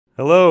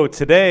Hello,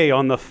 today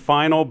on the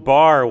final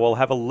bar, we'll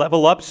have a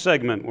level up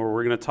segment where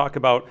we're going to talk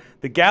about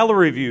the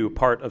gallery view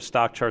part of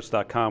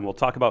StockCharts.com. We'll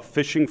talk about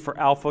fishing for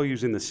alpha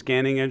using the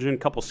scanning engine, a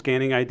couple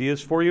scanning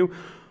ideas for you.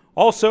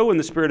 Also, in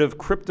the spirit of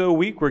Crypto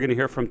Week, we're going to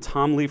hear from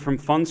Tom Lee from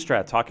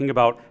Fundstrat talking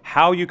about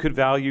how you could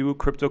value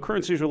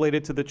cryptocurrencies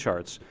related to the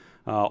charts.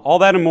 All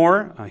that and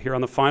more here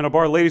on the final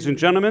bar. Ladies and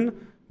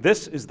gentlemen,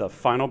 this is the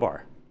final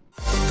bar.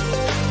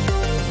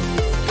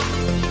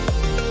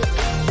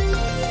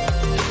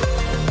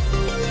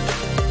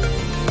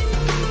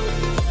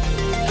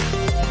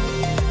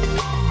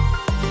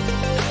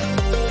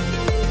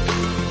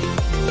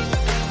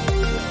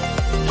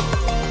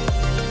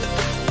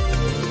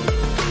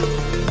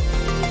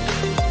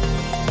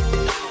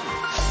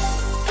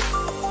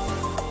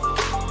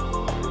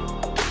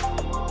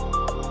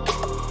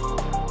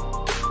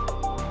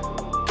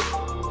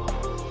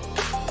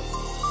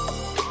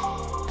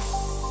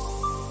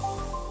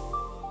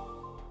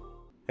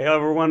 Hey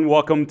everyone,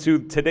 welcome to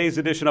today's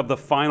edition of The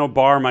Final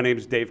Bar. My name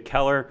is Dave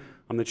Keller.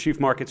 I'm the Chief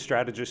Market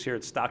Strategist here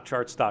at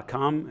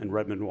StockCharts.com in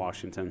Redmond,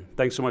 Washington.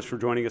 Thanks so much for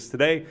joining us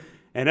today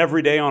and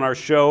every day on our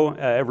show,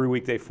 every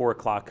weekday, 4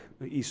 o'clock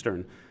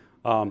Eastern.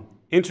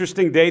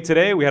 Interesting day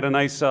today. We had a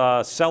nice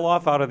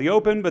sell-off out of the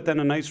open, but then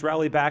a nice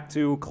rally back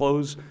to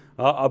close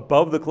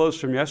above the close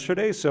from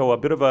yesterday. So a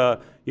bit of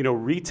a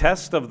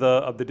retest of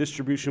the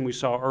distribution we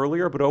saw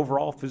earlier, but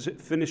overall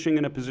finishing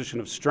in a position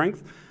of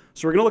strength.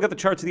 So we're going to look at the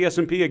charts of the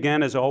S&P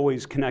again, as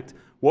always, connect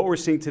what we're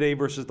seeing today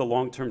versus the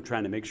long-term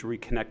trend and make sure we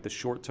connect the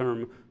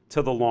short-term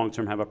to the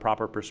long-term, have a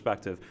proper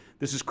perspective.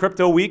 This is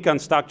Crypto Week on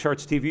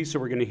StockCharts TV, so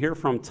we're going to hear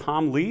from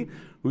Tom Lee,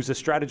 who's a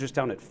strategist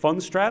down at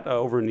Fundstrat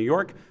over in New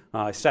York.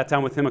 I sat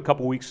down with him a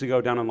couple weeks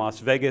ago down in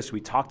Las Vegas.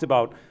 We talked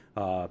about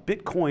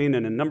Bitcoin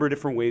and a number of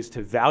different ways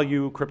to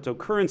value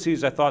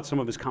cryptocurrencies. I thought some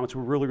of his comments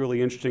were really,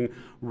 really interesting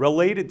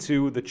related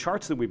to the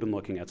charts that we've been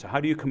looking at. So how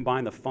do you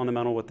combine the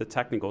fundamental with the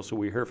technical? So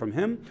we hear from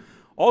him.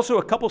 Also,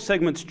 a couple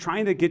segments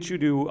trying to get you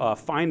to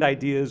find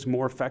ideas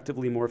more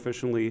effectively, more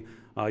efficiently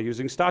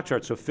using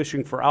StockCharts. So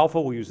fishing for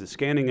alpha, we'll use the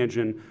scanning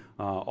engine.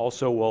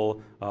 Also,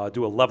 we'll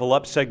do a level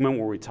up segment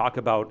where we talk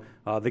about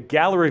the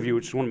gallery view,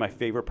 which is one of my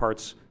favorite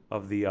parts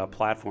of the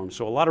platform.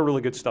 So a lot of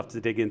really good stuff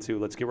to dig into.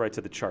 Let's get right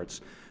to the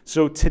charts.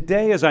 So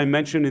today, as I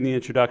mentioned in the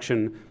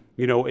introduction,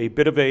 a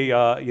bit of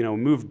a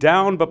move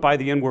down, but by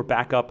the end we're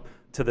back up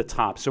to the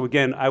top. So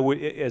again, I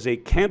would, as a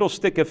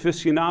candlestick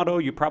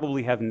aficionado, you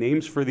probably have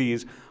names for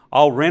these.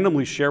 I'll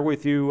randomly share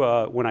with you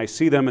when I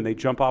see them and they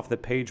jump off the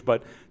page.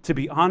 But to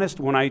be honest,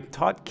 when I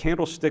taught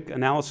candlestick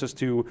analysis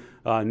to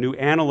new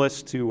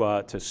analysts,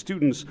 to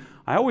students,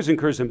 I always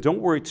encourage them, don't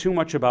worry too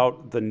much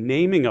about the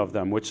naming of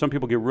them, which some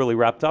people get really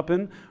wrapped up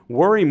in.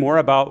 Worry more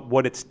about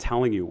what it's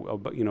telling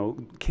you.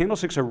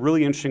 Candlesticks are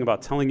really interesting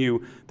about telling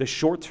you the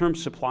short-term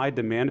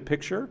supply-demand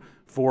picture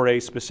for a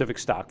specific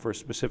stock, for a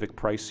specific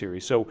price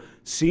series. So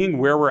seeing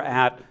where we're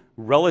at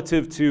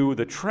relative to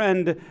the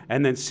trend,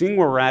 and then seeing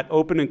where we're at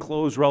open and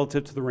close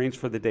relative to the range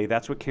for the day.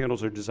 That's what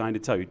candles are designed to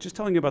tell you. Just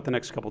telling you about the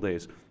next couple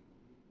days.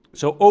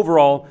 So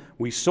overall,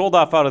 we sold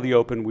off out of the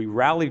open, we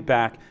rallied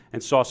back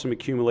and saw some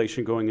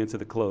accumulation going into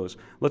the close.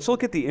 Let's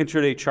look at the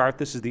intraday chart.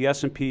 This is the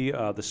S&P,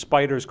 the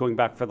spiders going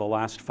back for the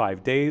last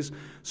 5 days.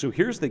 So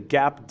here's the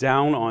gap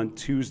down on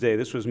Tuesday.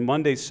 This was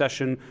Monday's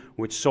session,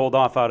 which sold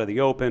off out of the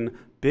open.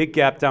 Big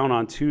gap down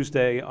on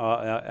Tuesday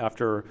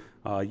after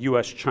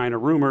U.S.-China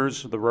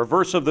rumors. The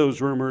reverse of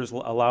those rumors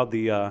allowed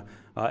the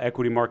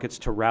equity markets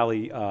to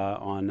rally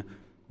on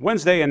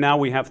Wednesday, and now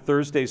we have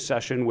Thursday's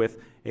session with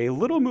a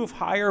little move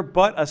higher,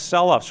 but a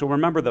sell-off. So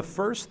remember, the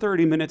first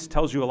 30 minutes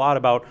tells you a lot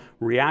about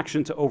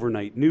reaction to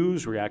overnight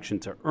news, reaction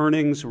to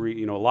earnings. A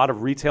lot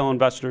of retail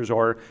investors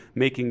are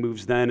making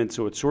moves then, and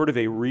so it's sort of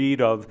a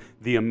read of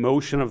the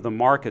emotion of the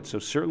market. So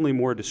certainly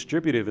more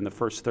distributive in the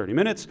first 30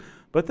 minutes.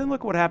 But then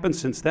look what happened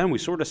since then. We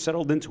sort of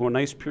settled into a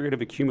nice period of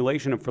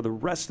accumulation, and for the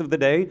rest of the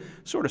day,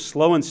 sort of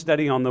slow and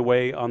steady on the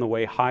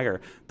way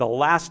higher. The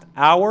last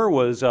hour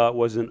was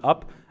an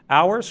up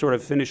hour, sort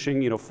of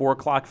finishing, 4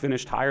 o'clock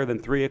finished higher than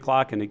 3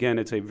 o'clock. And again,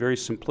 it's a very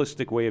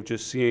simplistic way of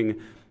just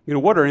seeing,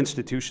 what are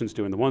institutions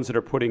doing, the ones that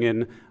are putting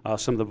in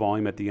some of the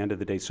volume at the end of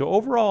the day. So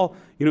overall,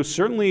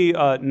 certainly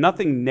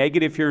nothing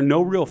negative here,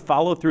 no real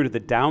follow through to the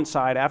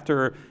downside.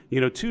 After,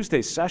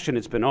 Tuesday's session,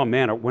 it's been, oh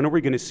man, when are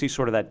we going to see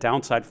sort of that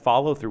downside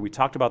follow through? We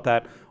talked about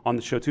that on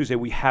the show Tuesday.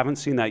 We haven't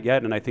seen that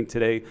yet. And I think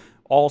today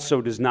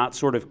also does not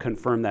sort of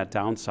confirm that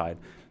downside.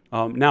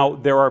 Now,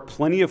 there are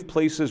plenty of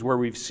places where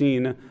we've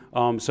seen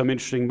some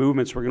interesting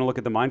movements. We're going to look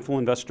at the Mindful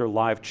Investor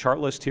Live chart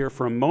list here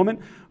for a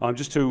moment,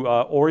 just to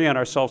orient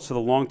ourselves to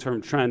the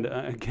long-term trend.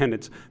 Again,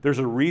 there's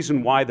a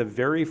reason why the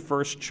very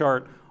first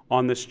chart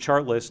on this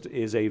chart list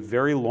is a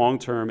very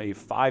long-term, a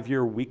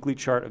 5-year weekly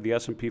chart of the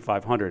S&P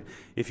 500.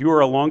 If you are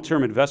a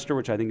long-term investor,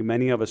 which I think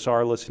many of us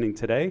are listening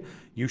today,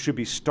 you should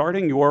be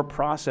starting your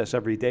process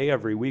every day,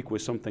 every week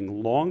with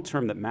something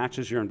long-term that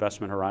matches your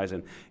investment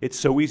horizon. It's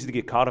so easy to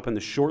get caught up in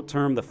the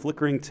short-term, the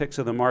flickering ticks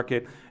of the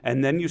market,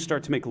 and then you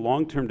start to make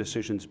long-term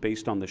decisions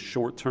based on the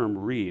short-term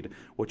read.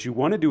 What you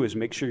want to do is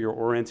make sure you're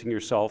orienting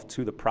yourself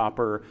to the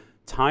proper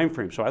time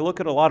frame. So I look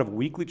at a lot of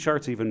weekly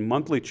charts, even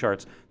monthly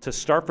charts, to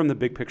start from the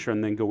big picture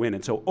and then go in.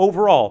 And so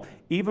overall,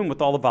 even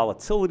with all the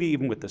volatility,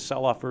 even with the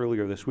sell-off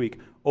earlier this week,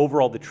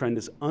 overall the trend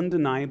is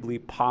undeniably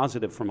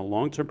positive from a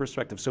long-term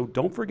perspective. So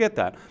don't forget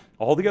that.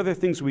 All the other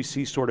things we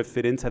see sort of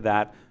fit into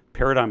that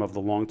paradigm of the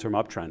long-term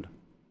uptrend.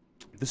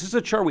 This is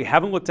a chart we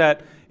haven't looked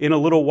at in a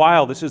little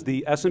while. This is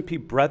the S&P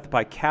breadth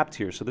by cap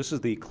tier. So this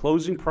is the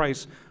closing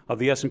price of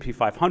the S&P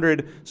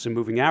 500, some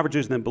moving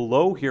averages. And then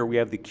below here, we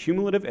have the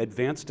cumulative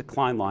advanced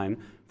decline line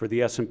for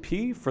the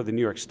S&P, for the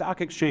New York Stock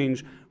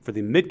Exchange, for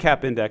the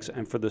mid-cap index,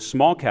 and for the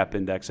small-cap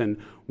index. And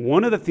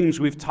one of the themes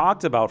we've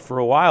talked about for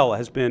a while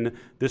has been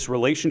this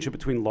relationship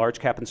between large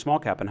cap and small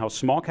cap, and how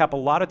small cap, a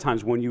lot of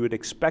times when you would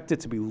expect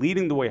it to be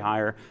leading the way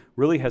higher,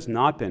 really has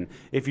not been.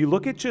 If you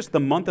look at just the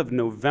month of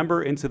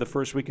November into the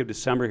first week of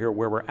December here,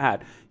 where we're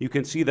at, you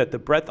can see that the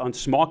breadth on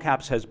small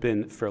caps has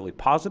been fairly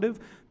positive.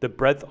 The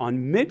breadth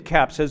on mid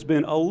caps has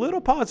been a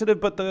little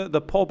positive, but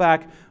the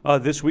pullback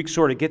this week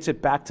sort of gets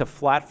it back to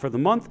flat for the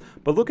month.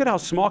 But look at how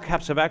small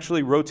caps have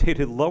actually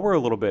rotated lower a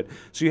little bit.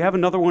 So you have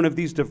another one of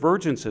these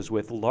divergences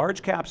with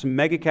large caps,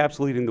 mega caps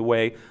leading the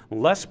way,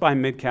 less by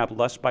mid cap,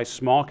 less by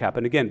small cap.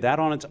 And again, that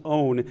on its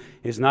own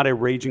is not a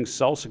raging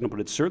sell signal, but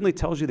it certainly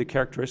tells you the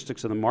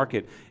characteristics of the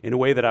market in a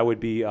way that I would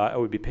be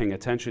paying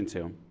attention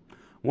to.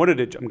 I'm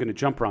going to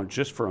jump around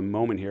just for a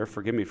moment here.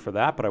 Forgive me for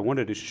that, but I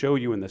wanted to show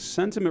you in the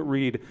sentiment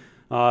read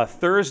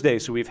Thursday.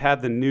 So we've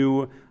had the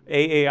new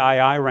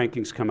AAII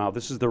rankings come out.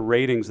 This is the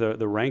ratings, the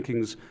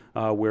rankings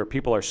where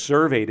people are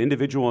surveyed.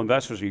 Individual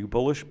investors, are you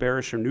bullish,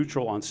 bearish, or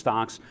neutral on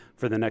stocks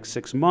for the next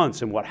 6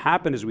 months? And what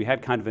happened is we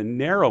had kind of a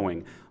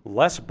narrowing,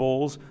 less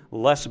bulls,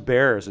 less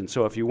bears. And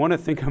so if you want to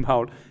think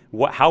about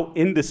how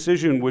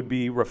indecision would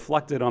be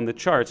reflected on the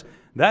charts,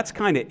 that's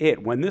kind of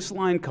it. When this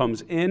line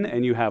comes in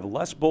and you have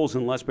less bulls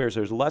and less bears,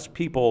 there's less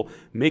people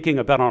making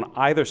a bet on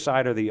either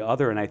side or the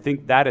other. And I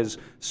think that is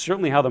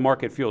certainly how the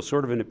market feels,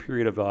 sort of in a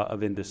period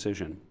of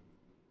indecision.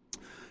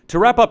 To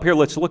wrap up here,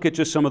 let's look at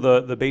just some of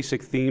the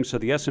basic themes. So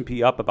the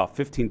S&P up about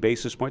 15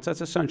 basis points. That's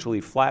essentially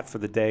flat for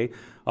the day.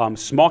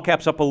 Small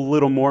caps up a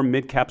little more,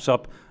 mid caps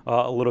up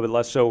a little bit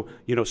less. So,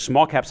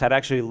 small caps had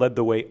actually led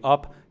the way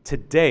up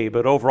today,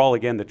 but overall,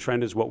 again, the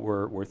trend is what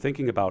we're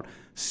thinking about.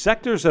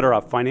 Sectors that are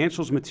up: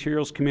 financials,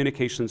 materials,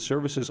 communications,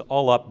 services,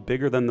 all up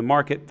bigger than the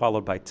market,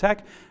 followed by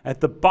tech.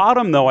 At the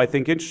bottom, though, I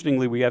think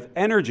interestingly, we have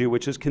energy,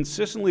 which has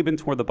consistently been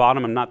toward the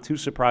bottom. I'm not too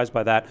surprised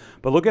by that,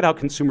 but look at how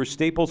consumer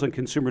staples and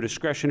consumer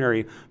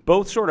discretionary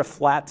both sort of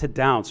flat to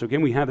down. So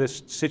again, we have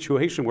this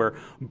situation where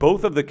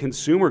both of the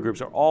consumer groups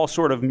are all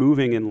sort of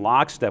moving in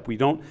lockstep. We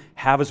don't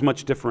have as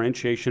much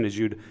differentiation as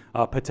you'd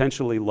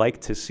potentially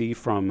like to see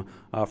from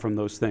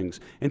those things.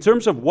 In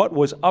terms of what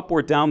was up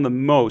or down the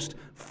most,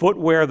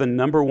 footwear, the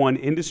number one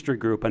industry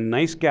group, a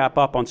nice gap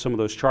up on some of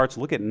those charts.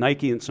 Look at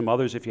Nike and some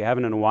others if you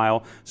haven't in a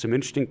while. Some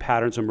interesting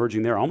patterns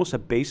emerging there, almost a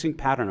basing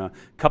pattern, a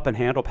cup and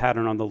handle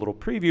pattern on the little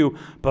preview.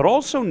 But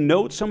also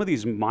note some of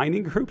these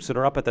mining groups that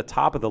are up at the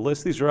top of the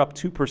list. These are up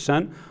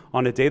 2%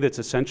 on a day that's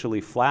essentially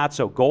flat.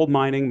 So gold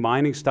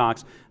mining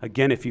stocks,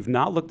 again, if you've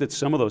not looked at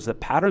some of those, the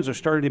patterns are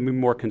starting to be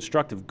more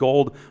constructive.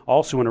 Gold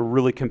also in a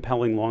really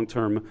compelling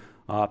long-term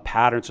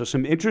pattern. So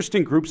some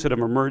interesting groups that have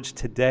emerged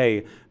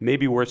today,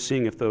 maybe worth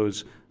seeing if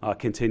those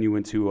continue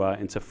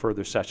into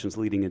further sessions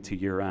leading into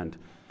year end.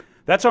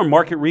 That's our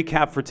market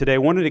recap for today. I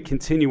wanted to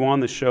continue on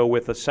the show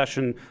with a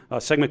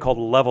segment called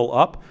Level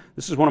Up.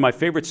 This is one of my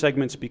favorite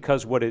segments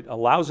because what it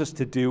allows us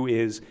to do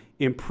is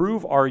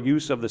improve our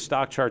use of the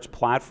StockCharts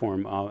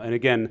platform. And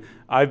again,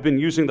 I've been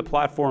using the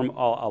platform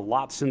a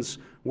lot since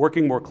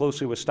working more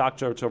closely with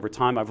StockCharts over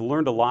time. I've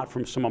learned a lot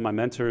from some of my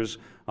mentors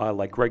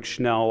like Greg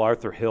Schnell,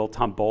 Arthur Hill,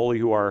 Tom Bowley,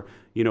 who are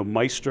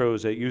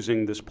maestros at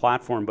using this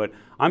platform. But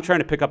I'm trying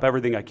to pick up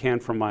everything I can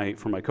from my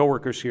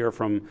coworkers here,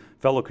 from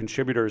fellow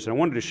contributors. And I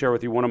wanted to share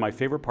with you one of my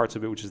favorite parts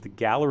of it, which is the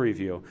gallery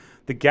view.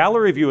 The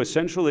gallery view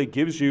essentially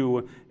gives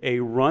you a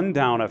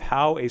rundown of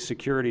how a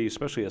security,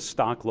 especially a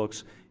stock,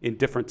 looks in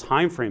different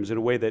time frames in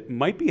a way that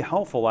might be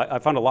helpful. I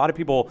found a lot of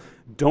people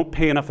don't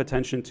pay enough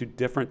attention to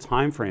different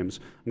time frames.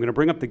 I'm going to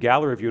bring up the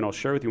gallery view and I'll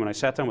share with you. When I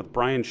sat down with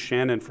Brian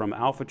Shannon from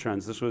Alpha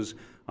Trends, this was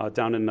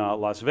down in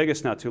Las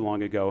Vegas not too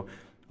long ago,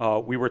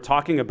 we were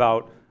talking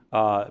about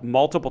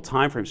multiple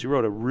time frames. He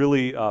wrote a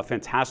really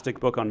fantastic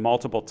book on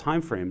multiple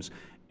time frames.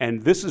 And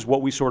this is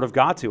what we sort of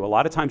got to. A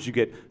lot of times you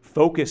get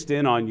focused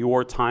in on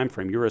your time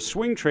frame. You're a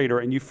swing trader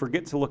and you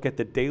forget to look at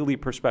the daily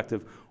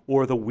perspective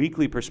or the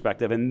weekly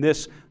perspective. And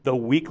the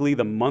weekly,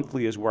 the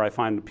monthly is where I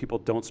find people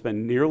don't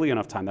spend nearly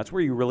enough time. That's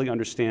where you really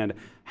understand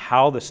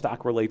how the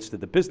stock relates to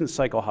the business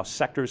cycle, how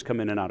sectors come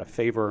in and out of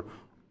favor,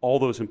 all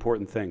those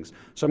important things.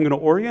 So I'm going to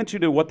orient you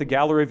to what the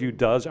gallery view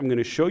does. I'm going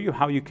to show you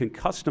how you can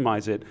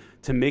customize it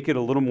to make it a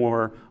little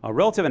more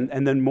relative,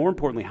 and then more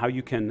importantly, how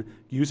you can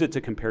use it to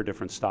compare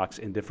different stocks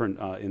in different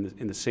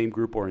in the same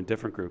group or in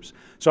different groups.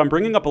 So I'm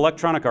bringing up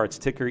Electronic Arts,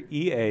 ticker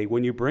EA.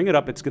 When you bring it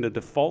up, it's going to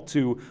default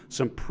to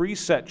some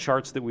preset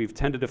charts that we've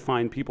tended to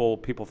find people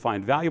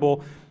find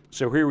valuable.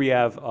 So here we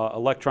have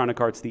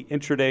Electronic Arts, the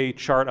intraday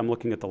chart. I'm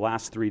looking at the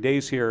last 3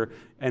 days here.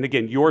 And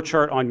again, your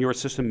chart on your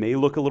system may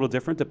look a little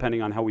different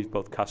depending on how we've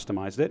both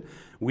customized it.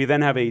 We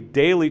then have a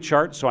daily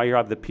chart. So I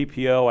have the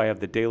PPO, I have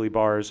the daily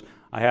bars,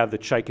 I have the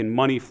Chaikin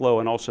money flow,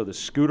 and also the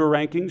scooter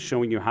rankings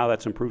showing you how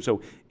that's improved.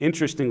 So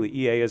interestingly,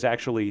 EA has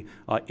actually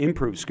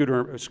improved.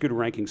 Scooter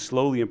rankings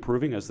slowly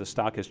improving as the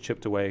stock has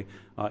chipped away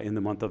in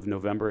the month of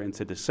November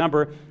into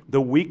December.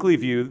 The weekly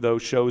view, though,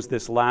 shows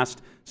this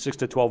last 6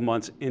 to 12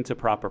 months into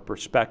proper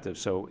perspective.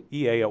 So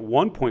EA at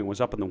one point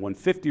was up in the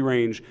 150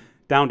 range,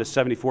 down to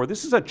 74.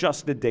 This is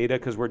adjusted data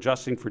because we're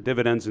adjusting for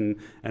dividends and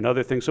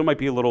other things. So it might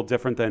be a little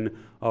different than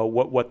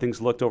what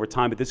things looked over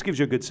time, but this gives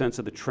you a good sense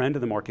of the trend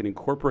of the market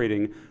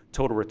incorporating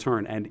total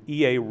return. And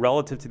EA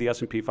relative to the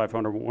S&P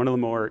 500, one of the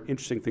more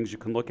interesting things you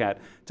can look at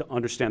to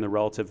understand the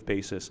relative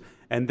basis.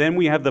 And then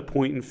we have the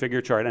point and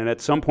figure chart. And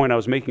at some point I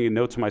was making a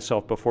note to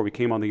myself before we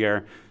came on the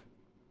air,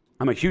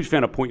 I'm a huge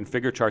fan of point and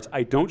figure charts.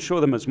 I don't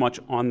show them as much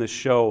on this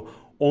show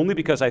only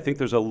because I think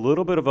there's a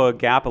little bit of a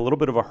gap, a little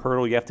bit of a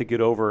hurdle you have to get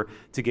over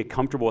to get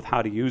comfortable with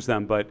how to use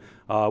them. But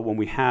when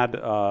we had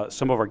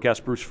some of our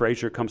guests, Bruce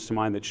Frazier comes to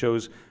mind, that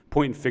shows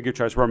point and figure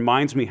charts,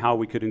 reminds me how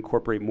we could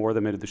incorporate more of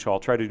them into the show. I'll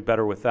try to do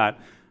better with that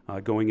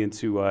going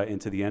into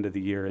the end of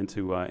the year,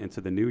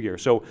 into the new year.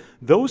 So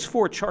those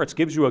 4 charts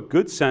gives you a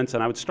good sense,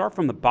 and I would start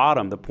from the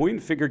bottom. The point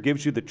and figure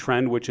gives you the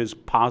trend, which is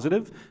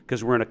positive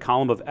because we're in a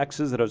column of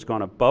X's that has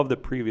gone above the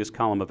previous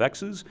column of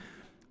X's.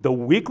 The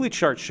weekly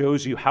chart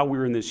shows you how we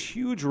were in this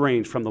huge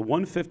range from the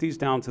 150s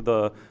down to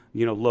the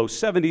low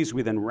 70s.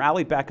 We then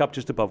rallied back up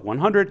just above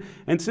 100.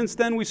 And since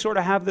then, we sort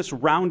of have this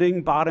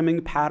rounding, bottoming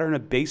pattern, a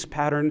base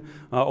pattern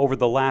over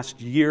the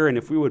last year. And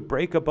if we would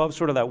break above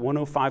sort of that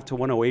 105 to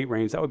 108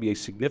 range, that would be a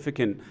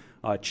significant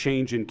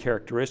change in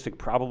characteristic,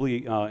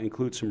 probably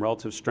include some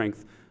relative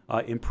strength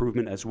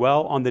improvement as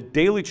well. On the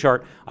daily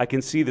chart, I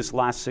can see this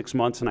last 6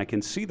 months, and I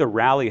can see the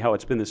rally, how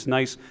it's been this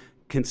nice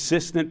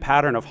consistent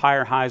pattern of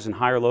higher highs and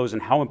higher lows,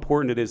 and how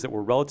important it is that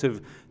we're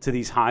relative to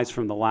these highs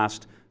from the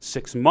last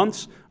 6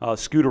 months.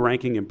 Scooter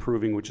ranking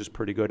improving, which is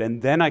pretty good.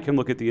 And then I can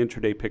look at the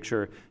intraday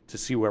picture to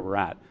see where we're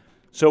at.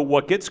 So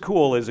what gets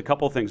cool is a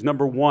couple of things.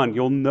 Number one,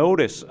 you'll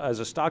notice as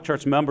a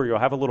StockCharts member, you'll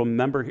have a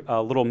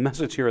little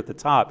message here at the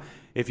top.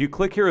 If you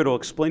click here, it'll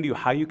explain to you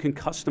how you can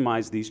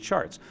customize these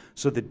charts.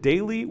 So the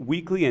daily,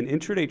 weekly, and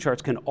intraday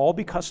charts can all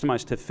be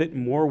customized to fit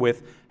more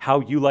with how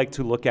you like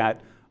to look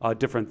at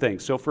different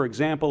things. So for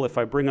example, if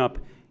I bring up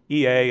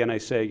EA and I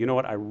say, you know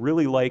what, I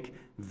really like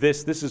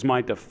this. This is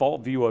my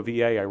default view of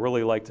EA. I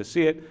really like to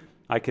see it.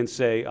 I can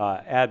say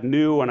add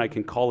new, and I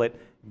can call it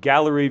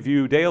gallery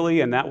view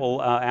daily, and that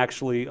will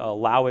actually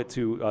allow it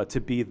to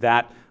be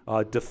that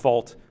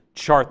default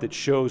chart that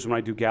shows when I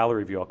do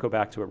gallery view. I'll go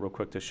back to it real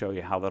quick to show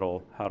you how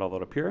that'll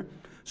appear.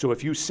 So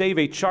if you save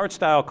a chart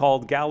style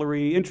called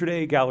gallery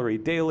intraday, gallery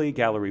daily,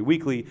 gallery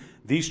weekly,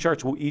 these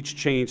charts will each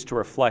change to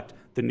reflect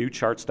the new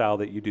chart style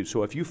that you do.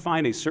 So if you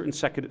find a certain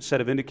set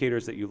of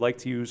indicators that you like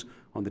to use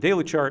on the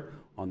daily chart,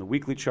 on the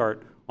weekly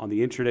chart, on the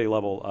intraday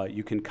level,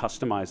 you can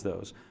customize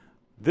those.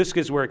 This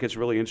is where it gets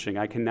really interesting.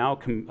 I can now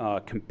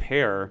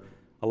compare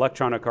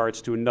Electronic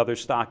Arts to another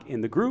stock in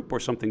the group or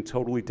something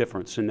totally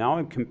different. So now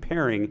I'm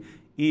comparing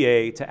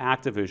EA to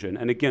Activision.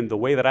 And again, the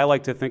way that I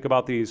like to think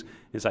about these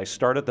is I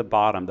start at the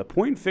bottom. The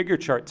point and figure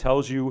chart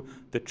tells you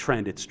the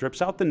trend. It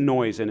strips out the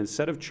noise, and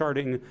instead of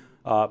charting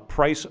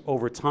price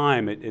over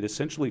time, it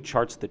essentially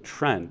charts the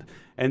trend.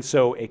 And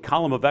so a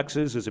column of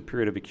X's is a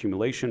period of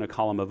accumulation, a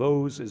column of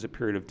O's is a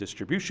period of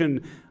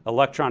distribution.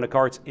 Electronic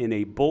Arts in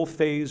a bull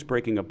phase,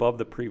 breaking above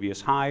the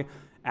previous high.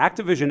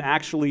 Activision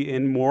actually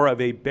in more of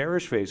a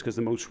bearish phase because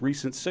the most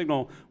recent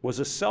signal was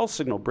a sell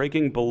signal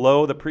breaking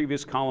below the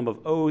previous column of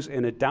O's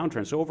in a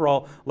downtrend. So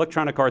overall,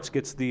 Electronic Arts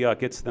gets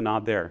the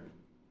nod there.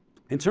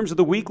 In terms of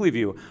the weekly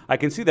view, I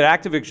can see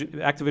that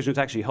Activision's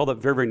actually held up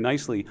very, very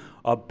nicely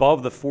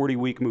above the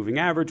 40-week moving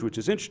average, which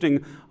is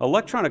interesting.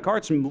 Electronic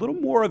Arts, a little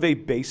more of a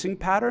basing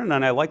pattern,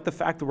 and I like the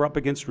fact that we're up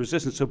against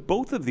resistance. So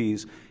both of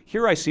these,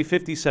 here I see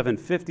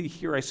 57.50,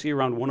 here I see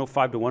around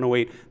 105 to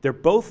 108. They're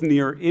both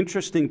near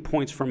interesting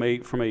points from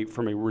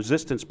a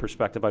resistance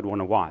perspective I'd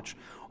want to watch.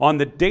 On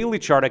the daily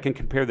chart, I can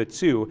compare the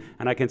two,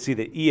 and I can see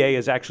that EA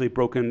has actually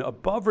broken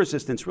above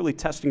resistance, really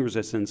testing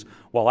resistance,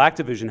 while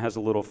Activision has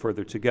a little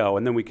further to go.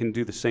 And then we can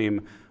do the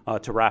same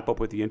to wrap up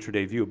with the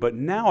intraday view. But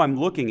now I'm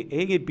looking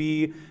A and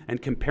B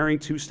and comparing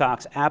two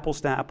stocks,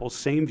 apples to apples,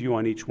 same view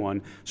on each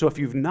one. So if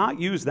you've not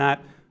used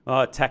that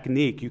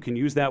technique, you can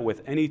use that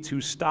with any two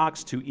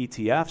stocks, two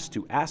ETFs,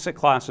 two asset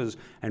classes,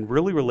 and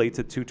really relate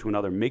the two to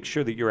another. Make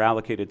sure that you're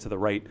allocated to the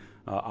right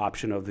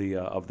option of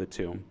the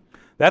two.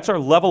 That's our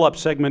level up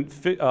segment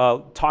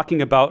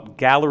talking about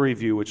gallery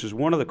view, which is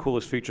one of the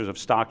coolest features of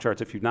StockCharts.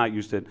 If you've not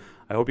used it,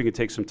 I hope you can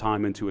take some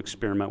time and to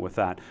experiment with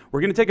that.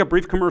 We're going to take a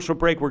brief commercial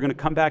break. We're going to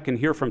come back and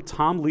hear from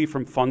Tom Lee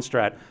from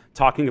Fundstrat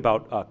talking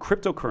about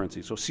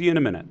cryptocurrencies. So see you in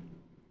a minute.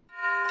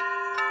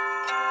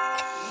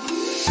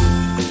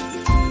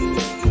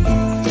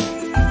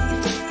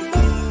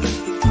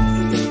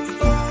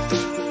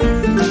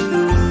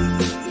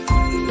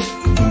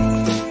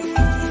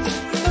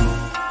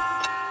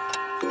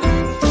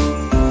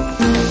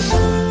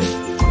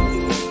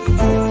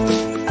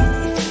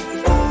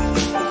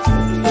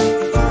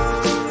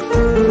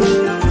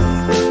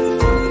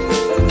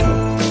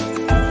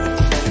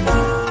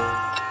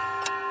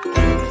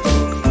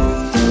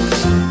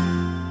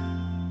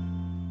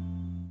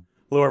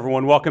 Hello,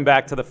 everyone. Welcome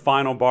back to The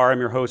Final Bar. I'm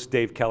your host,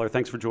 Dave Keller.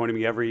 Thanks for joining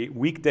me every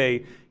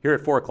weekday here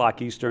at 4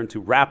 o'clock Eastern to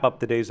wrap up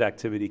the day's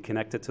activity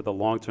connected to the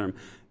long term.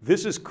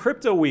 This is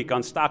Crypto Week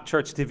on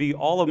StockCharts TV.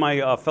 All of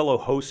my fellow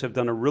hosts have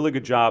done a really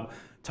good job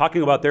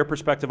talking about their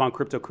perspective on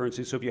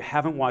cryptocurrency. So if you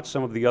haven't watched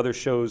some of the other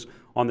shows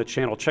on the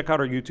channel, check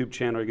out our YouTube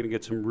channel. You're going to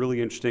get some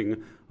really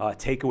interesting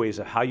takeaways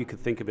of how you could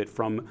think of it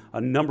from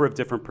a number of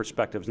different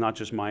perspectives, not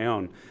just my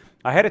own.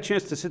 I had a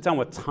chance to sit down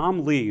with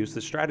Tom Lee, who's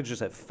the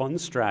strategist at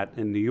Fundstrat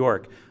in New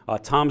York.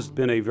 Tom's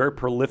been a very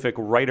prolific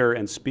writer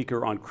and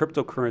speaker on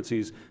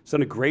cryptocurrencies. He's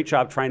done a great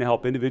job trying to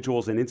help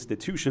individuals and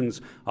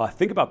institutions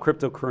think about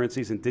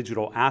cryptocurrencies and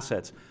digital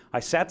assets. I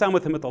sat down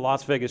with him at the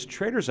Las Vegas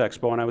Traders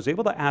Expo, and I was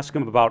able to ask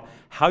him about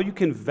how you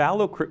can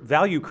value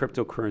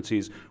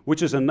cryptocurrencies,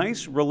 which is a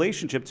nice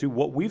relationship to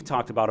what we've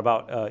talked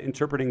about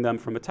interpreting them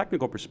from a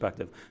technical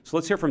perspective. So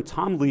let's hear from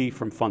Tom Lee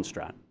from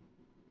Fundstrat.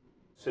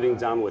 Sitting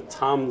down with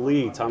Tom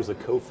Lee. Tom's the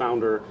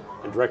co-founder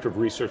and director of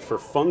research for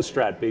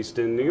Fundstrat based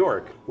in New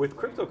York. With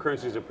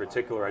cryptocurrencies in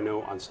particular, I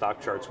know on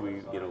StockCharts,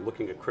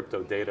 looking at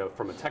crypto data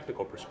from a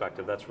technical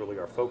perspective, that's really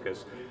our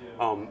focus.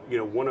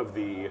 One of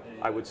the,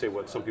 I would say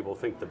what some people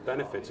think the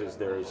benefits is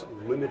there's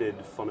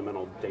limited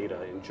fundamental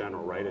data in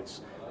general, right?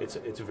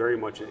 It's very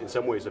much, in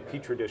some ways, a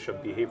petri dish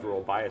of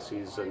behavioral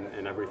biases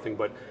and everything,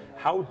 but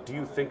how do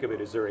you think of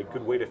it? Is there a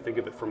good way to think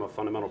of it from a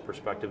fundamental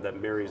perspective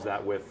that marries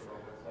that with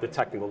the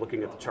technical,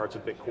 looking at the charts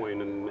of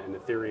Bitcoin and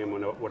Ethereum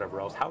and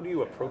whatever else? How do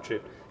you approach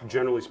it,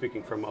 generally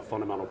speaking, from a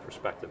fundamental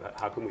perspective?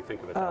 How can we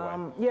think of it that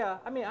way? Yeah,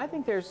 I mean, I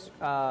think there's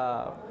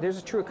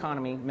a true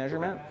economy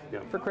measurement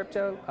for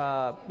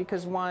crypto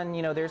because one,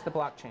 there's the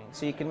blockchain,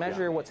 so you can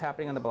measure what's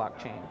happening on the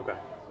blockchain. Okay.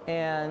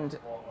 And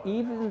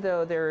even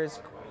though there is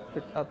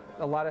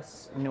a lot of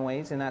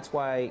noise, and that's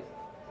why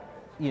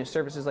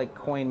services like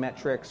Coin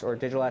Metrics or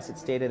Digital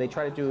Assets Data, they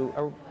try to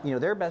do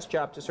their best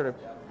job to sort of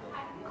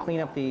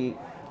clean up the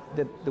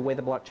way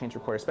the blockchain's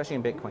reported, especially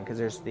in Bitcoin, because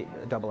there's the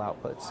double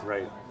outputs.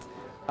 Right.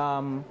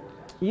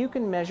 You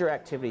can measure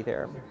activity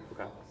there.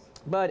 Okay.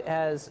 But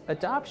as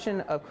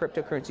adoption of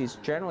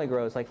cryptocurrencies generally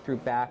grows, like through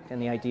BACK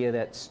and the idea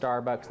that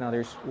Starbucks and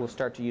others will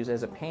start to use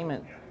as a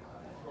payment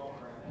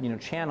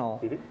channel,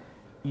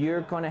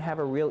 you're going to have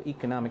a real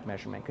economic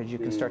measurement because you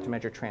can start to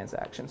measure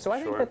transactions. So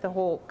I think that the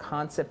whole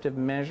concept of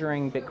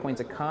measuring Bitcoin's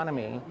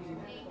economy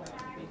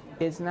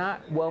is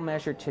not well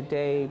measured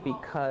today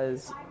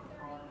because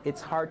it's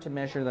hard to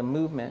measure the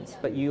movements,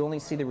 but you only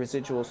see the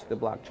residuals through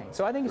the blockchain.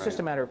 So I think it's just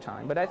a matter of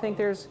time. But I think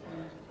there's,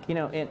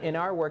 in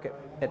our work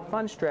at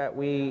Fundstrat,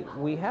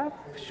 we have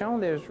shown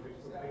there's,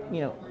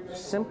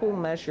 simple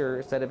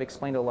measures that have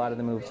explained a lot of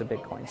the moves of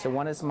Bitcoin. So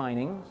one is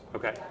mining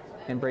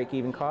and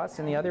break-even costs,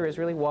 and the other is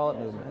really wallet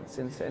movements.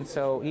 And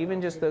so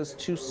even just those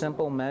two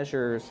simple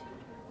measures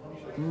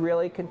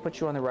really can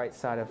put you on the right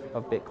side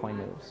of Bitcoin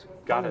moves,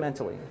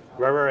 fundamentally.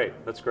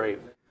 Right. That's great.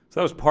 So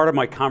that was part of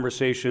my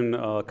conversation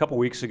a couple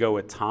weeks ago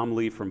with Tom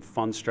Lee from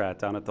Fundstrat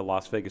down at the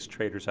Las Vegas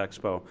Traders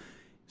Expo.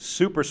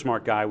 Super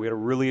smart guy. We had a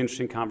really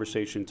interesting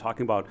conversation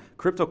talking about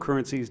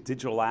cryptocurrencies,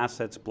 digital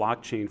assets,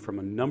 blockchain from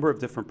a number of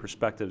different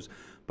perspectives.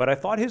 But I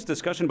thought his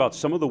discussion about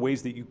some of the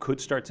ways that you could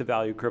start to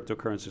value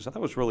cryptocurrencies, I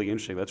thought was really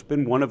interesting. That's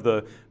been one of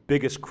the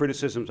biggest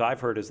criticisms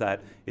I've heard, is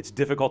that it's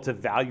difficult to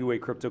value a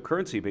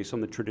cryptocurrency based on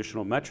the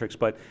traditional metrics.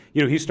 But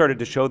he started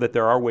to show that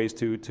there are ways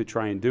to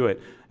try and do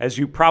it. As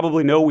you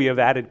probably know, we have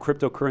added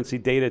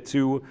cryptocurrency data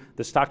to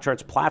the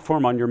StockCharts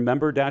platform. On your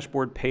member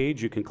dashboard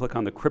page, you can click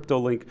on the crypto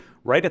link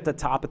right at the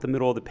top, at the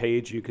middle of the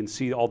page. You can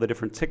see all the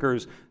different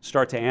tickers,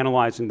 start to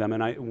analyzing them.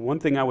 And one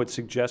thing I would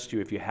suggest to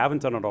you, if you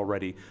haven't done it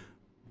already,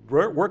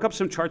 work up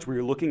some charts where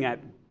you're looking at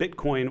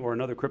Bitcoin or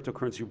another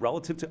cryptocurrency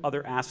relative to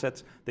other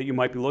assets that you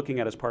might be looking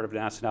at as part of an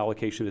asset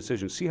allocation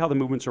decision. See how the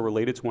movements are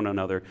related to one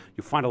another.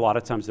 You'll find a lot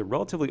of times they're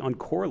relatively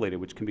uncorrelated,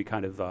 which can be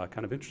kind of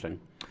interesting.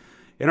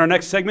 In our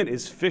next segment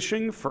is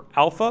Fishing for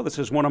Alpha. This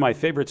is one of my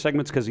favorite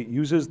segments because it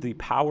uses the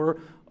power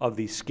of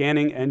the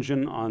scanning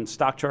engine on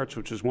StockCharts,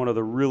 which is one of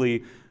the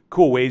really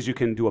cool ways you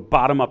can do a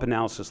bottom-up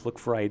analysis, look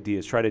for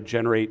ideas, try to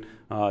generate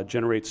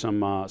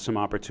some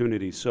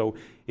opportunities. So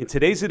in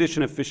today's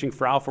edition of Fishing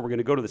for Alpha, we're going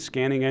to go to the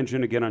scanning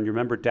engine. Again, on your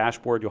member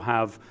dashboard, you'll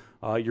have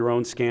your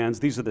own scans.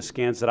 These are the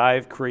scans that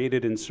I've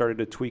created and started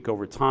to tweak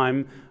over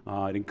time.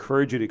 I'd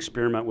encourage you to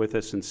experiment with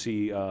this and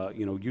see,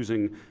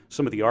 using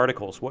some of the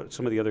articles, what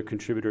some of the other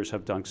contributors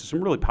have done. So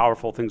some really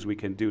powerful things we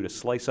can do to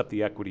slice up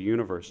the equity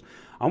universe.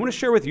 I want to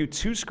share with you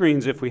two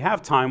screens, if we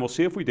have time, we'll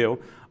see if we do,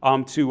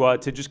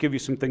 to just give you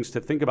some things to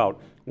think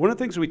about. One of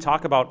the things we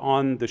talk about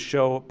on the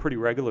show pretty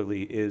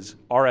regularly is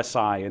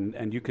RSI,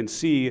 and you can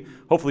see,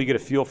 hopefully you get a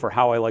feel for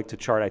how I like to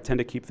chart. I tend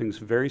to keep things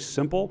very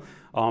simple,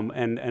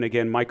 and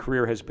again, my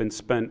career has been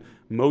spent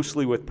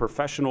mostly with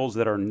professionals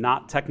that are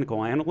not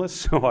technical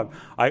analysts, so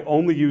I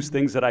only use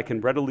things that I can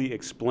readily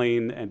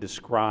explain and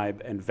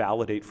describe and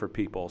validate for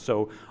people.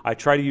 So I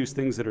try to use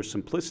things that are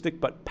simplistic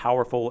but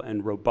powerful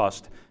and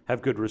robust,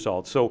 have good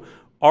results. So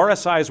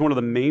RSI is one of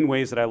the main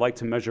ways that I like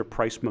to measure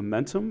price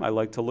momentum. I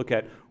like to look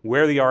at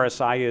where the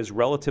RSI is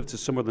relative to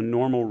some of the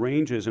normal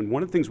ranges. And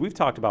one of the things we've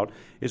talked about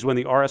is when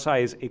the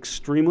RSI is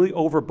extremely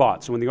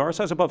overbought. So when the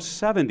RSI is above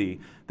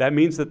 70, that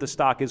means that the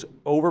stock is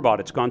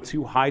overbought. It's gone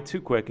too high too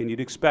quick, and you'd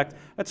expect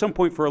at some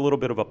point for a little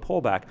bit of a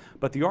pullback.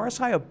 But the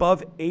RSI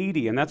above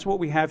 80, and that's what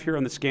we have here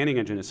on the scanning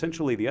engine,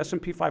 essentially the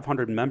S&P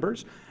 500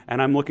 members, and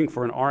I'm looking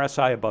for an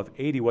RSI above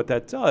 80. What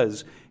that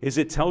does is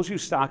it tells you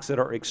stocks that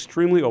are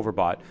extremely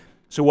overbought.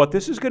 So what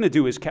this is going to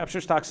do is capture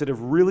stocks that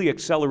have really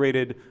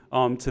accelerated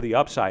to the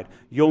upside.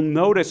 You'll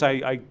notice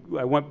I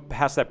went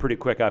past that pretty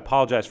quick. I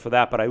apologize for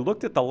that, but I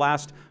looked at the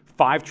last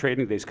 5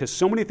 trading days because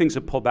so many things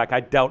have pulled back. I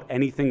doubt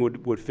anything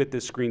would fit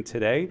this screen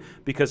today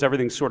because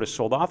everything's sort of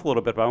sold off a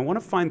little bit, but I want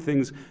to find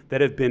things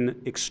that have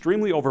been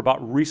extremely overbought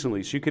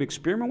recently. So you can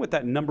experiment with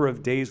that number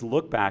of days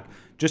look back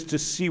just to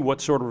see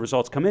what sort of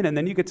results come in, and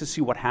then you get to see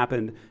what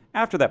happened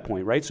after that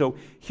point, right? So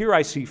here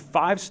I see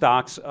 5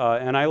 stocks,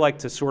 and I like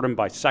to sort them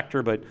by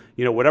sector, but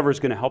whatever is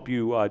going to help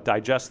you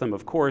digest them,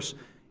 of course.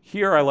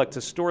 Here I like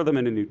to store them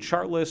in a new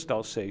chart list.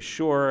 I'll say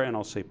sure, and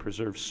I'll say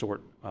preserve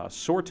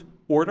sort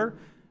order.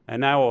 And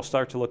now I'll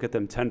start to look at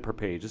them 10 per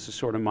page. This is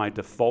sort of my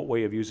default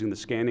way of using the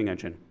scanning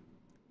engine.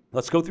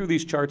 Let's go through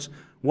these charts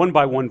one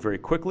by one very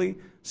quickly,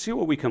 see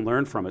what we can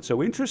learn from it.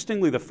 So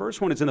interestingly, the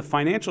first one is in the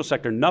financial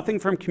sector, nothing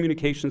from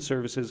communication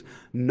services,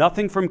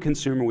 nothing from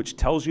consumer, which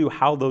tells you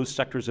how those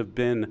sectors have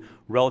been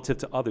relative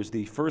to others.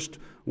 The first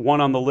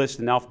one on the list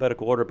in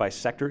alphabetical order by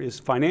sector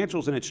is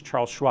financials, and it's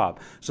Charles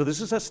Schwab. So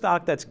this is a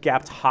stock that's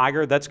gapped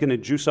higher. That's going to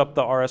juice up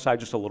the RSI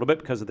just a little bit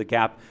because of the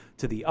gap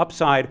to the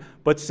upside.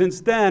 But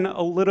since then,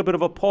 a little bit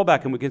of a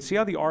pullback, and we can see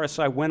how the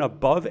RSI went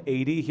above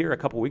 80 here a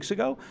couple weeks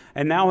ago,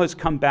 and now has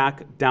come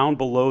back down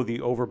below the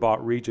overbought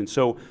region.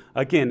 So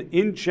again,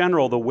 in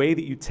general, the way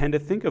that you tend to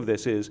think of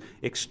this is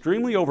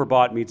extremely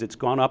overbought means it's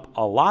gone up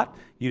a lot.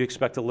 You'd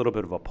expect a little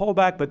bit of a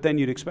pullback, but then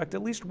you'd expect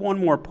at least one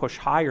more push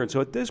higher. And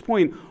so at this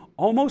point,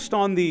 almost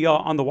on the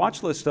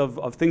watch list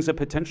of things that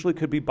potentially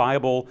could be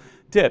buyable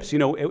dips.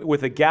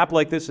 With a gap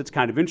like this, it's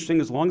kind of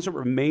interesting as long as it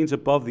remains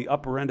above the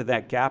upper end of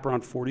that gap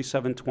around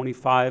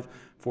 47.25,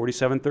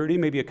 47.30,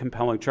 maybe a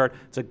compelling chart.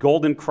 It's a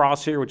golden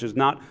cross here, which is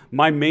not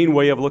my main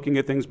way of looking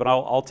at things, but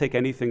I'll take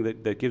anything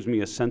that gives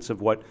me a sense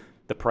of what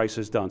the price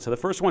has done. So the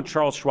first one,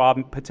 Charles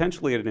Schwab,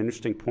 potentially at an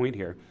interesting point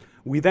here.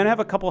 We then have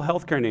a couple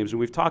healthcare names, and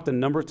we've talked a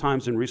number of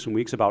times in recent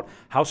weeks about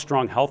how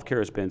strong healthcare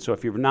has been. So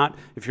if you're not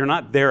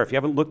there, if you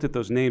haven't looked at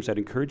those names, I'd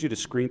encourage you to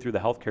screen through the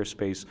healthcare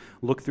space,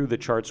 look through the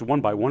charts one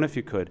by one if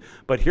you could.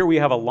 But here we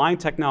have Align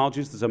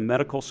Technologies. There's a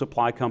medical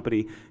supply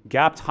company,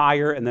 gapped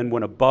higher and then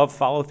went above,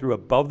 follow through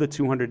above the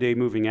 200-day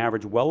moving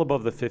average, well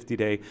above the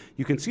 50-day.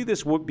 You can see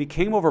this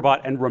became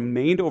overbought and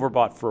remained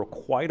overbought for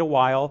quite a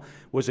while,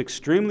 was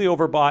extremely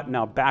overbought,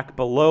 now back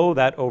below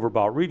that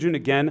overbought region.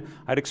 Again,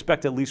 I'd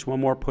expect at least one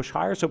more push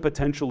higher, so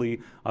potentially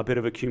a bit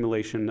of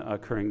accumulation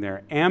occurring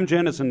there.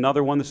 Amgen is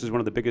another one. This is one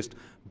of the biggest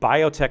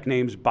biotech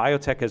names.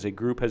 Biotech as a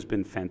group has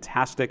been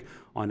fantastic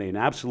on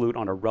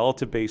a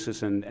relative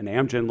basis, and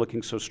Amgen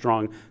looking so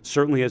strong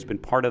certainly has been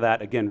part of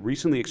that. Again,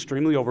 recently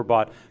extremely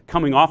overbought,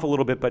 coming off a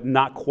little bit, but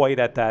not quite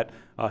at that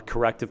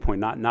corrective point,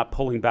 not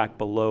pulling back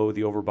below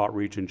the overbought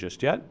region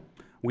just yet.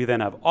 We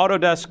then have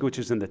Autodesk, which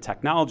is in the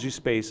technology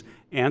space,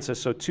 ANSYS,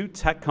 so 2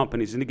 tech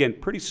companies, and again,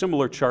 pretty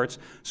similar charts.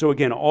 So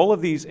again, all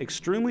of these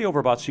extremely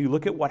overbought, so you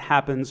look at what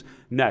happens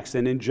next,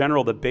 and in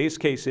general, the base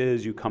case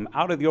is you come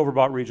out of the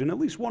overbought region, at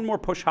least one more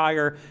push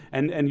higher,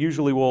 and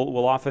usually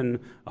we'll often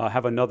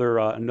have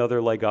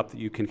another leg up that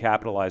you can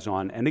capitalize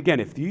on. And again,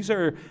 if these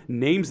are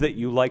names that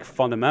you like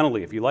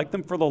fundamentally, if you like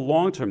them for the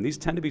long term, these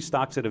tend to be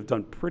stocks that have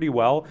done pretty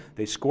well.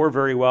 They score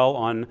very well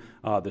on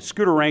the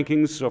scooter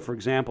rankings. So for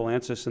example,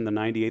 ANSYS in the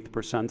 98th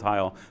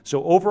percentile.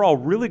 So overall,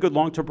 really good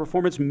long-term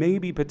performance,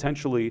 maybe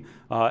potentially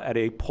at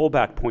a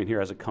pullback point here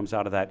as it comes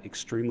out of that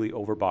extremely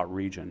overbought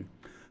region.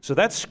 So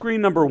that's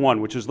screen number 1,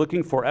 which is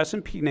looking for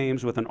S&P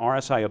names with an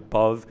RSI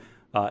above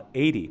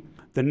 80.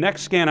 The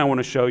next scan I want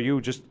to show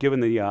you, just given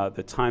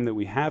the time that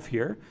we have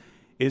here,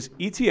 is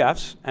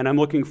ETFs, and I'm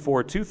looking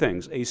for 2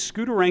 things: a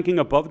scooter ranking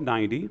above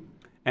 90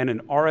 and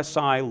an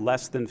RSI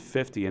less than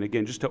 50. And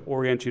again, just to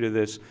orient you to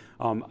this,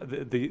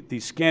 the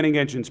scanning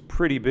engine's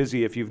pretty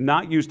busy. If you've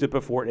not used it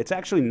before, it's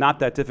actually not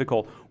that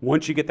difficult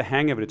once you get the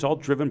hang of it. It's all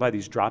driven by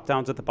these drop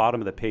downs at the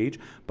bottom of the page.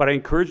 But I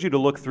encourage you to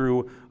look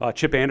through,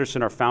 Chip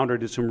Anderson, our founder,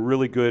 did some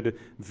really good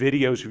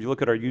videos. If you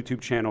look at our YouTube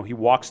channel, he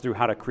walks through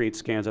how to create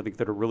scans, I think,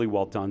 that are really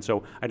well done.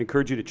 So I'd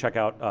encourage you to check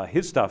out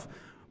his stuff.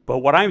 But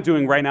what I'm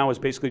doing right now is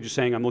basically just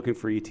saying I'm looking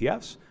for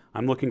ETFs.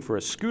 I'm looking for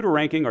a scooter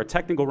ranking or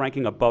technical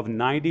ranking above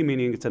 90,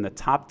 meaning it's in the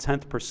top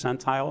 10th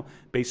percentile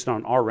based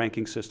on our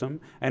ranking system,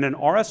 and an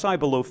RSI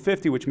below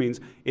 50, which means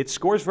it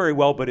scores very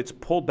well, but it's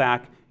pulled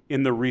back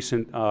in the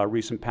recent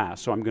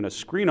past. So I'm going to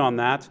screen on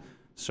that.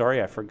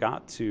 Sorry, I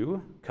forgot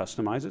to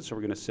customize it, so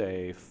we're going to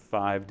say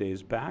 5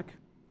 days back.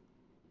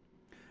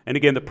 And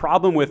again, the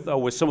problem with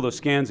some of those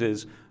scans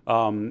is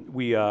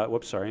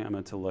whoops, sorry, I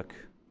meant to look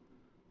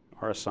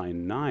RSI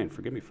 9.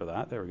 Forgive me for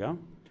that. There we go.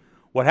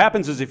 What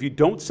happens is if you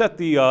don't set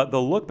the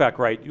look back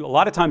right, a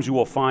lot of times you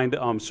will find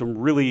some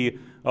really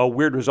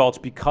weird results,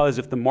 because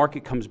if the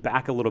market comes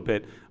back a little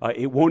bit,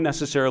 it won't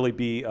necessarily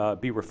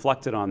be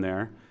reflected on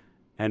there,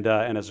 and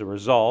as a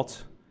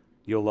result,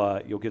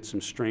 you'll get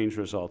some strange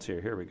results here.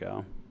 Here we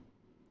go.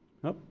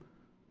 Oh,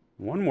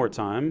 one more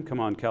time. Come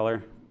on,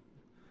 Keller.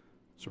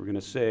 So we're going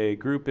to say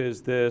group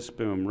is this.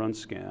 Boom. Run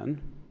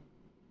scan.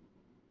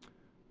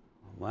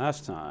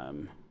 Last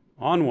time.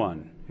 On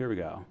one. Here we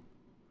go.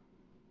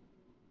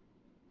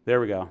 There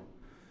we go.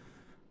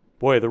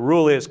 Boy, the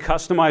rule is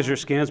customize your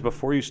scans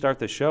before you start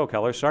the show,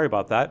 Keller. Sorry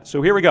about that.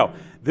 So here we go.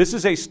 This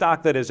is a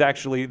stock that is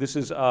actually, this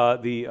is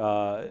the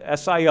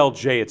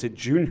SILJ. It's a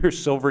junior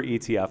silver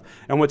ETF.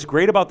 And what's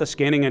great about the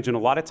scanning engine, a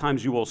lot of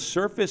times you will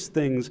surface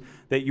things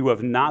that you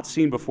have not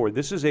seen before.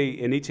 This is an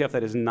ETF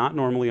that is not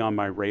normally on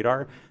my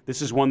radar.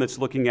 This is one that's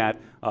looking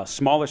at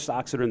smaller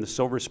stocks that are in the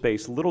silver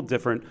space, a little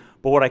different.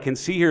 But what I can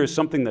see here is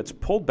something that's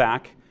pulled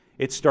back.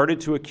 It started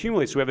to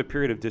accumulate. So we have a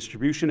period of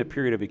distribution, a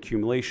period of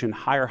accumulation,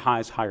 higher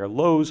highs, higher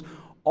lows.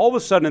 All of a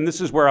sudden, and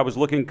this is where I was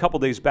looking a couple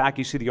days back,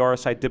 you see the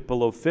RSI dip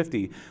below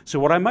 50. So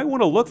what I might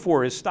want to look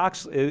for is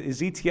stocks,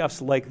 is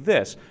ETFs like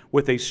this,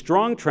 with a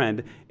strong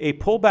trend, a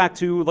pullback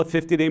to the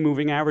 50-day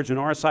moving average and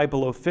RSI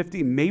below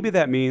 50. Maybe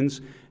that means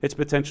it's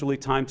potentially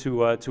time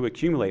to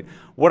accumulate.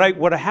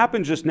 What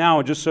happened just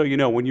now, just so you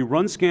know, when you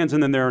run scans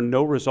and then there are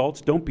no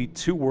results, don't be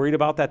too worried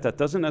about that. That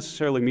doesn't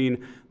necessarily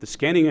mean the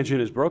scanning engine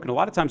is broken. A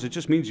lot of times it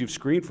just means you've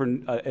screened for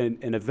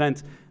an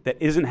event that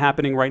isn't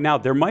happening right now.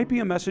 There might be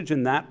a message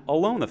in that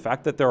alone, the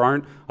fact that there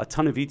aren't a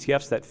ton of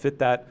ETFs that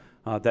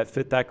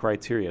fit that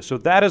criteria. So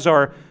that is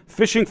our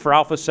Fishing for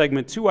Alpha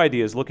segment. Two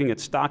ideas: looking at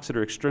stocks that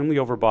are extremely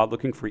overbought,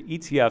 looking for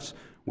ETFs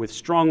with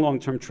strong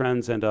long-term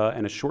trends and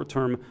a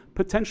short-term,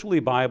 potentially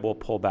buyable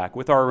pullback.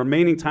 With our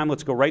remaining time,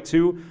 let's go right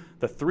to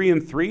the 3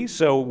 and 3.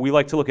 So we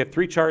like to look at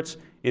 3 charts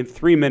in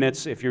 3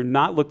 minutes. If you're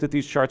not looked at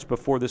these charts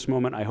before this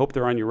moment, I hope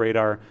they're on your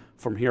radar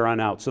from here on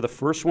out. So the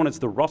first one is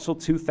the Russell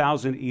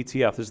 2000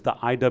 ETF. This is the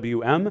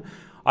IWM.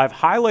 I've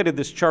highlighted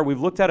this chart. We've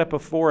looked at it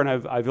before, and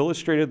I've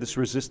illustrated this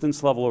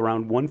resistance level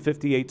around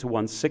 158 to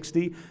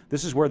 160.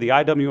 This is where the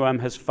IWM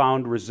has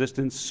found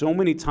resistance so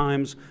many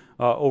times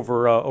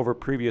over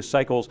previous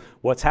cycles.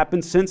 What's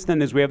happened since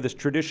then is we have this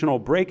traditional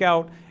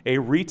breakout, a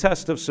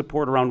retest of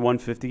support around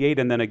 158,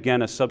 and then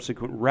again a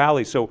subsequent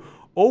rally. So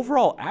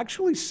overall,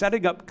 actually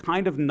setting up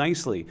kind of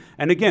nicely.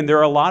 And again, there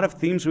are a lot of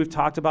themes we've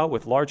talked about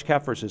with large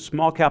cap versus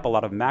small cap, a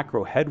lot of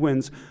macro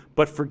headwinds,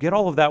 but forget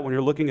all of that when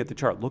you're looking at the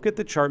chart. Look at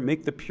the chart,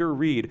 make the pure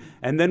read,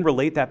 and then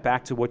relate that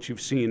back to what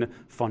you've seen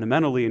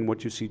fundamentally and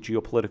what you see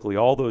geopolitically,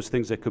 all those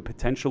things that could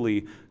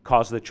potentially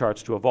cause the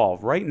charts to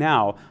evolve. Right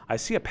now, I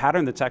see a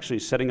pattern that's actually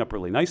setting up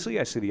really nicely.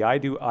 I see the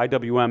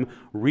IWM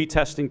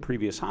retesting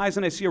previous highs,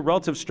 and I see a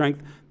relative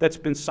strength that's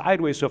been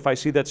sideways. So if I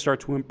see that start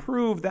to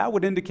improve, that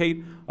would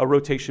indicate a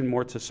rotation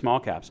more to small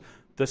caps.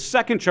 The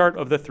second chart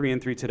of the 3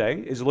 and 3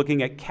 today is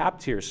looking at cap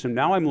tiers. So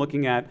now I'm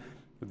looking at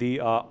the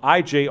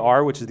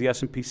IJR, which is the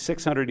S&P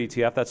 600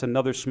 ETF. That's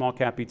another small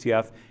cap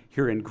ETF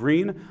here in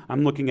green.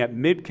 I'm looking at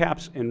mid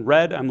caps in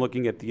red. I'm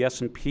looking at the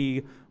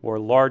S&P or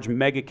large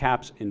mega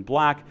caps in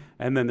black.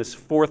 And then this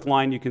fourth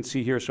line you can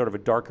see here, sort of a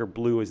darker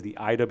blue, is the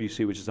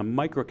IWC, which is a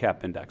micro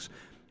cap index.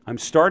 I'm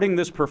starting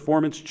this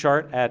performance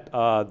chart at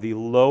the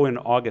low in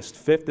August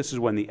 5th. This is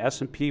when the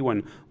S&P,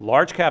 when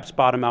large caps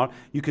bottom out.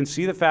 You can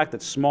see the fact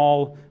that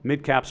small,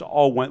 mid caps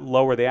all went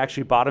lower. They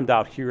actually bottomed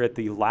out here at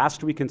the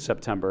last week in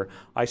September.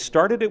 I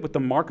started it with the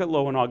market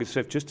low on August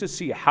 5th just to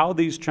see how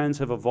these trends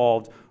have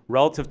evolved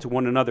relative to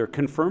one another.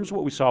 Confirms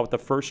what we saw with the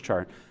first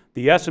chart.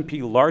 The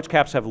S&P large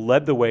caps have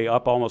led the way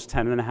up almost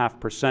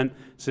 10.5%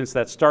 since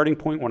that starting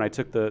point when I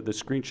took the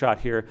screenshot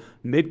here.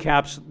 Mid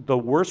caps, the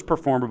worst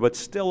performer, but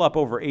still up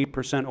over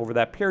 8% over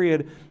that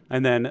period.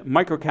 And then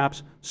micro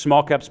caps,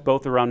 small caps,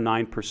 both around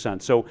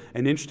 9%. So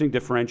an interesting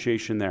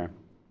differentiation there.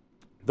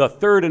 The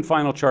third and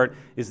final chart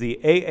is the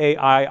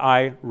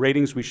AAII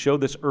ratings. We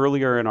showed this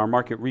earlier in our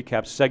market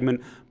recap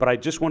segment, but I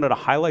just wanted to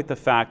highlight the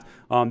fact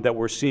that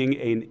we're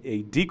seeing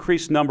a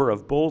decreased number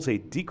of bulls, a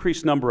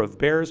decreased number of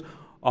bears.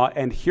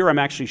 And here I'm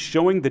actually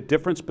showing the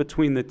difference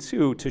between the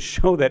two to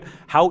show that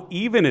how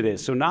even it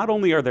is. So not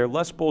only are there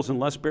less bulls and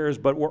less bears,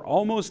 but we're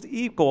almost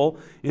equal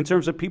in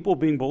terms of people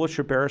being bullish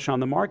or bearish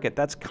on the market.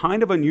 That's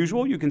kind of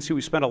unusual. You can see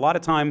we spent a lot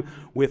of time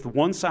with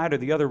one side or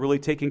the other really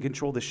taking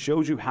control. This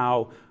shows you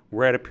how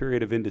we're at a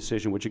period of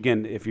indecision, which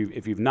again, if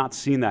you've not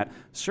seen that,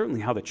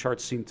 certainly how the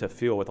charts seem to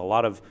feel with a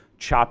lot of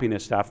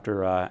choppiness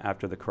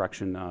after the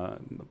correction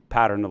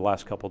pattern of the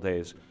last couple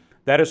days.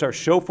 That is our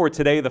show for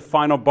today, the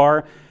final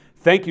bar.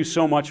 Thank you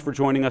so much for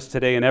joining us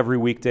today and every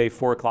weekday,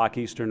 4 o'clock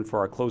Eastern, for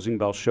our Closing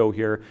Bell show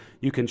here.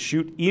 You can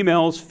shoot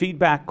emails,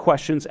 feedback,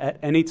 questions at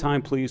any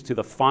time, please, to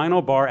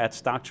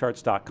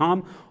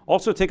thefinalbar@stockcharts.com.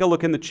 Also, take a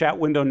look in the chat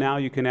window now.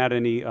 You can add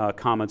any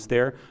comments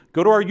there.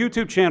 Go to our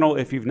YouTube channel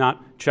if you've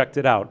not checked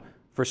it out.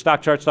 For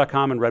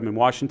StockCharts.com in Redmond,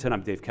 Washington,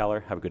 I'm Dave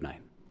Keller. Have a good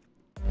night.